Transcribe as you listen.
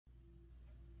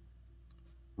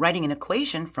Writing an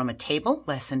equation from a table,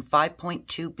 lesson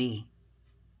 5.2b.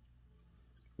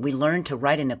 We learned to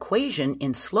write an equation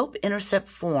in slope-intercept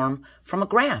form from a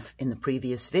graph in the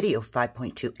previous video,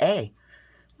 5.2a.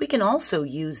 We can also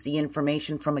use the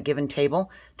information from a given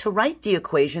table to write the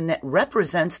equation that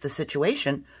represents the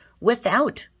situation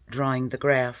without drawing the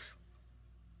graph.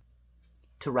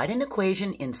 To write an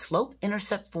equation in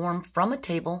slope-intercept form from a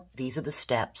table, these are the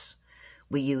steps.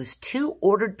 We use two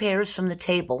ordered pairs from the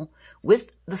table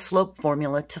with the slope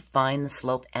formula to find the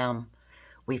slope m.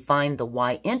 We find the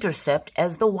y-intercept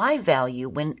as the y value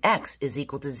when x is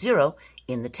equal to 0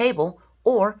 in the table,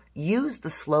 or use the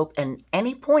slope at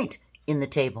any point in the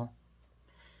table.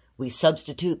 We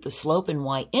substitute the slope and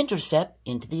y-intercept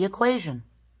into the equation.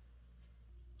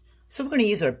 So we're going to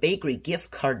use our bakery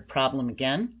gift card problem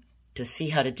again to see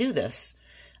how to do this.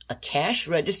 A cash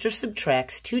register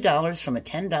subtracts $2 from a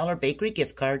 $10 bakery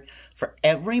gift card for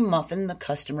every muffin the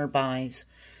customer buys.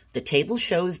 The table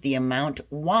shows the amount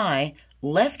Y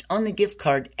left on the gift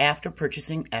card after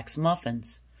purchasing X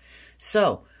muffins.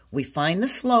 So we find the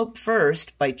slope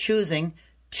first by choosing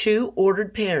two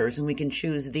ordered pairs, and we can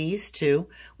choose these two.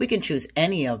 We can choose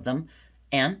any of them,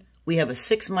 and we have a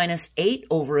 6 minus 8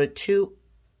 over a 2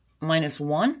 minus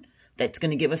 1. That's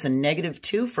going to give us a negative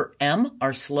 2 for m,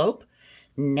 our slope.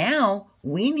 Now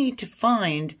we need to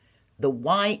find the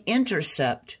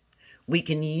y-intercept. We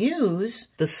can use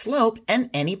the slope at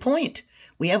any point.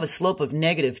 We have a slope of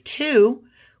negative 2.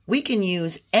 We can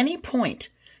use any point.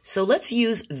 So let's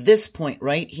use this point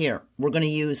right here. We're going to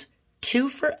use 2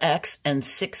 for x and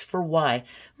 6 for y.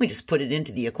 We just put it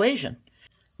into the equation.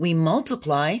 We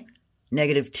multiply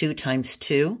negative 2 times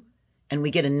 2, and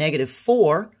we get a negative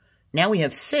 4. Now we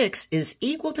have 6 is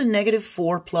equal to negative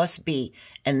 4 plus b,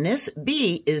 and this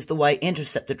b is the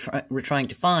y-intercept that we're trying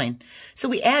to find. So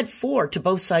we add 4 to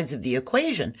both sides of the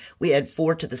equation. We add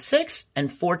 4 to the 6 and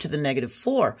 4 to the negative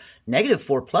 4. Negative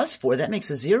 4 plus 4, that makes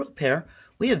a 0 pair.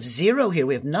 We have 0 here,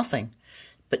 we have nothing.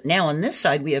 But now on this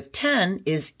side, we have 10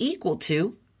 is equal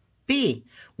to b.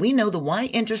 We know the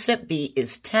y-intercept b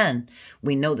is 10.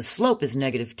 We know the slope is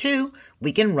negative 2.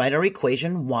 We can write our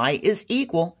equation y is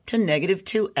equal to negative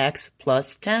 2x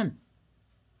plus 10.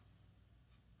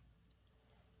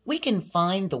 We can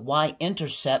find the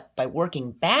y-intercept by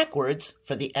working backwards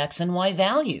for the x and y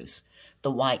values.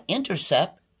 The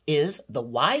y-intercept is the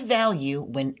y value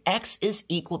when x is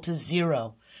equal to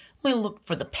 0. We look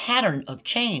for the pattern of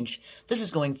change. This is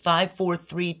going 5, 4,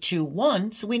 3, 2,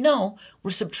 1, so we know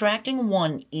we're subtracting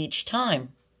 1 each time.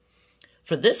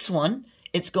 For this one,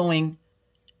 it's going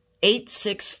 8,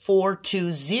 6, 4,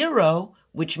 2, 0,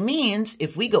 which means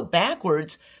if we go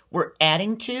backwards, we're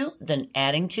adding 2, then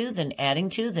adding 2, then adding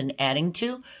 2, then adding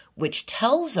 2, which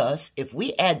tells us if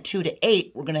we add 2 to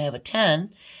 8, we're going to have a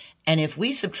 10. And if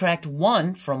we subtract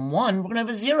 1 from 1, we're going to have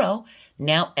a 0.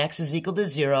 Now x is equal to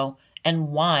 0. And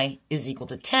y is equal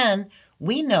to 10,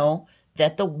 we know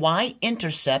that the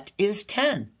y-intercept is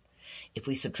 10. If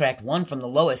we subtract 1 from the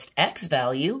lowest x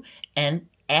value and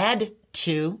add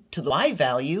 2 to the y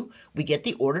value, we get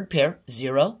the ordered pair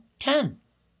 0, 10.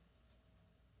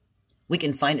 We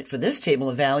can find it for this table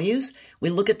of values.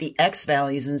 We look at the x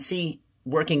values and see,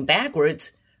 working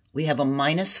backwards, we have a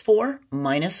minus 4,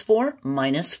 minus 4,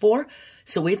 minus 4.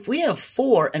 So if we have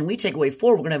 4 and we take away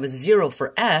 4, we're going to have a 0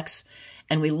 for x.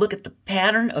 And we look at the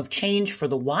pattern of change for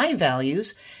the y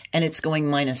values, and it's going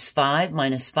minus 5,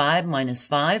 minus 5, minus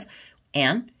 5.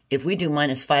 And if we do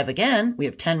minus 5 again, we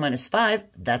have 10 minus 5,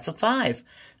 that's a 5.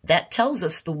 That tells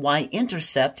us the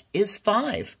y-intercept is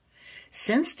 5.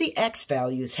 Since the x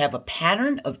values have a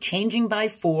pattern of changing by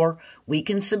 4, we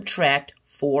can subtract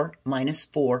 4 minus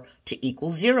 4 to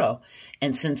equal 0.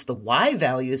 And since the y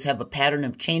values have a pattern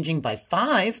of changing by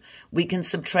 5, we can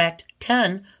subtract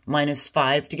 10 minus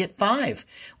 5 to get 5.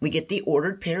 We get the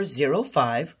ordered pair 0,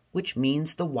 5, which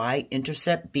means the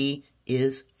y-intercept b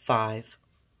is 5.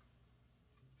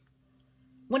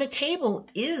 When a table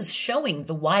is showing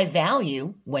the y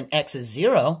value when x is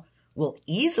 0, we'll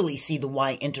easily see the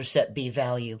y-intercept b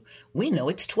value. We know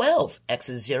it's 12. X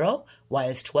is 0, y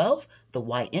is 12, the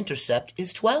y-intercept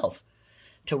is 12.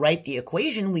 To write the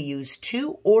equation, we use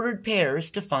two ordered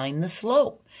pairs to find the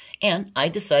slope, and I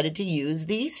decided to use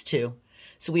these two.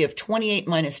 So we have 28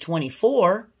 minus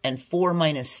 24 and 4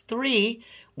 minus 3.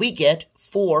 We get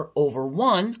 4 over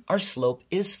 1. Our slope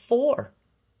is 4.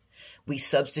 We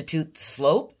substitute the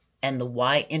slope and the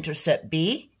y-intercept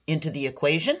b into the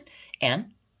equation,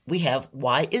 and we have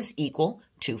y is equal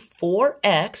to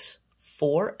 4x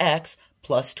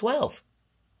plus 12.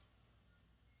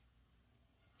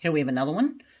 Here we have another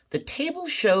one. The table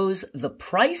shows the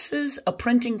prices a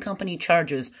printing company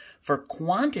charges for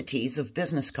quantities of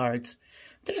business cards.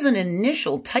 There's an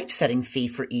initial typesetting fee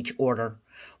for each order.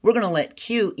 We're going to let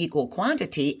Q equal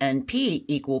quantity and P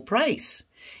equal price.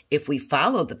 If we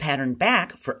follow the pattern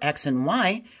back for X and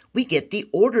Y, we get the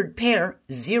ordered pair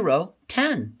 0,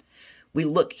 10. We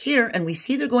look here and we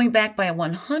see they're going back by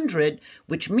 100,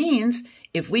 which means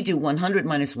if we do 100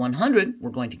 minus 100, we're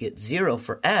going to get 0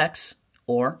 for X,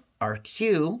 or our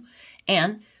Q,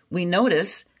 and we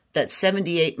notice that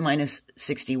 78 minus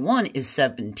 61 is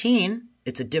 17.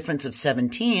 It's a difference of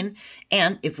 17,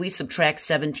 and if we subtract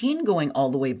 17 going all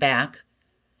the way back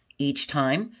each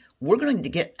time, we're going to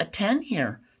get a 10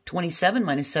 here. 27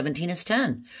 minus 17 is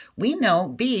 10. We know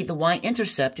B, the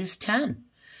y-intercept, is 10.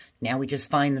 Now we just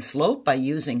find the slope by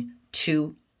using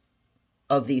 2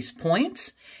 of these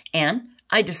points, and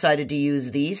I decided to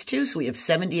use these two, so we have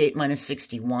 78 minus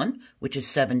 61, which is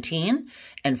 17,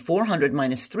 and 400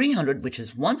 minus 300, which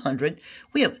is 100.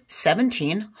 We have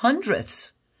 17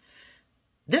 hundredths.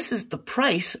 This is the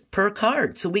price per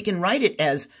card, so we can write it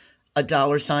as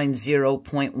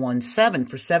 $0.17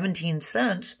 for 17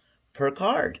 cents per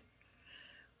card.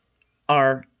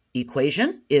 Our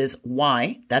equation is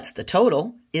Y, that's the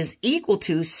total, is equal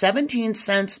to 17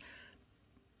 cents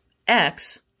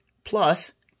X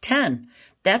plus 10.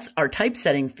 That's our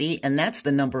typesetting fee, and that's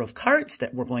the number of cards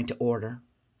that we're going to order.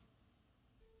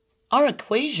 Our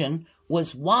equation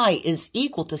was Y is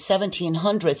equal to 17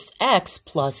 hundredths X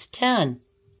plus 10.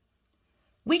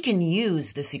 We can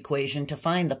use this equation to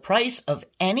find the price of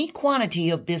any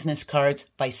quantity of business cards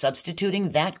by substituting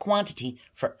that quantity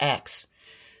for X.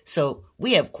 So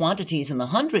we have quantities in the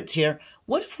hundreds here.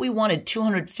 What if we wanted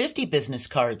 250 business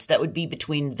cards? That would be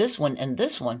between this one and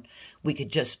this one. We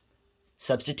could just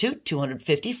substitute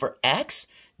 250 for X,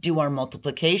 do our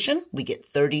multiplication. We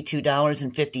get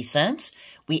 $32.50.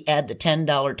 We add the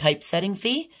 $10 typesetting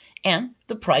fee, and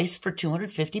the price for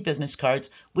 250 business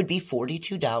cards would be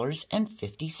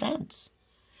 $42.50.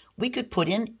 We could put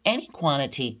in any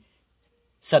quantity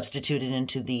substituted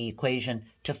into the equation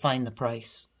to find the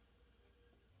price.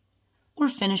 We're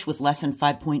finished with lesson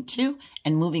 5.2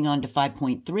 and moving on to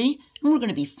 5.3, and we're going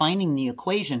to be finding the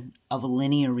equation of a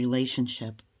linear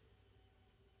relationship.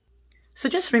 So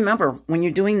just remember, when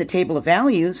you're doing the table of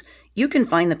values, you can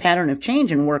find the pattern of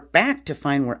change and work back to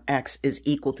find where X is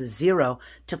equal to 0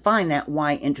 to find that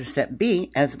y-intercept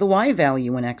B as the Y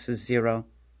value when X is 0.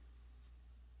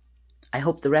 I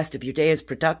hope the rest of your day is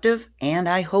productive, and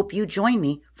I hope you join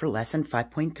me for lesson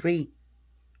 5.3.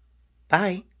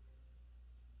 Bye.